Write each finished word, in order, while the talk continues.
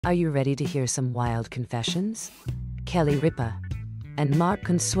Are you ready to hear some wild confessions? Kelly Ripa and Mark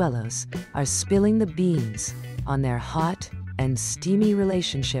Consuelos are spilling the beans on their hot and steamy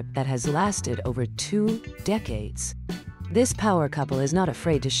relationship that has lasted over 2 decades. This power couple is not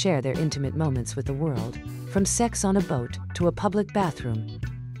afraid to share their intimate moments with the world, from sex on a boat to a public bathroom,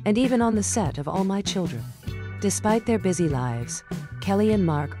 and even on the set of All My Children. Despite their busy lives, Kelly and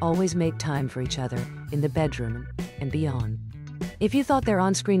Mark always make time for each other in the bedroom and beyond. If you thought their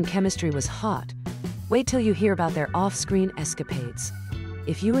on-screen chemistry was hot, wait till you hear about their off-screen escapades.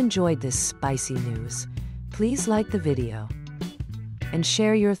 If you enjoyed this spicy news, please like the video and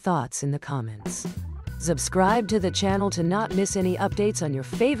share your thoughts in the comments. Subscribe to the channel to not miss any updates on your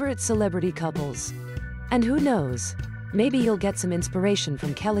favorite celebrity couples. And who knows, maybe you'll get some inspiration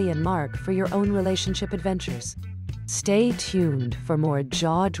from Kelly and Mark for your own relationship adventures. Stay tuned for more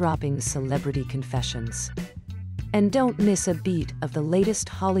jaw-dropping celebrity confessions. And don't miss a beat of the latest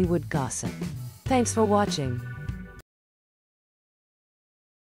Hollywood gossip. Thanks for watching.